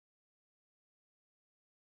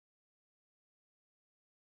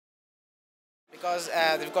because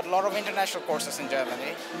they've got a lot of international courses in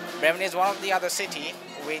Germany. Bremen is one of the other city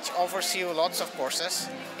which offers you lots of courses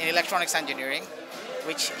in electronics engineering,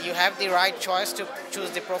 which you have the right choice to choose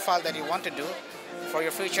the profile that you want to do for your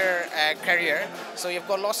future career. So you've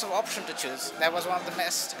got lots of options to choose. That was one of the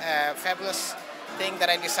most fabulous thing that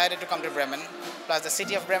I decided to come to Bremen. Plus the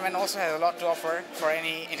city of Bremen also has a lot to offer for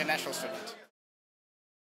any international student.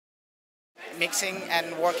 Mixing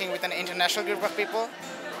and working with an international group of people,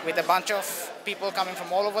 with a bunch of people coming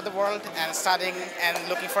from all over the world and studying and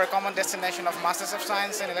looking for a common destination of Masters of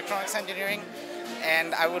Science in Electronics Engineering.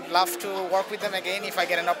 And I would love to work with them again if I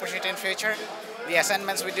get an opportunity in future. The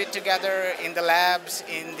assignments we did together in the labs,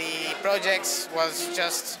 in the projects was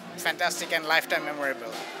just fantastic and lifetime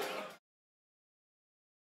memorable.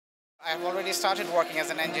 I've already started working as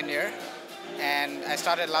an engineer, and I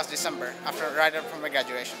started last December right after my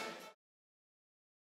graduation.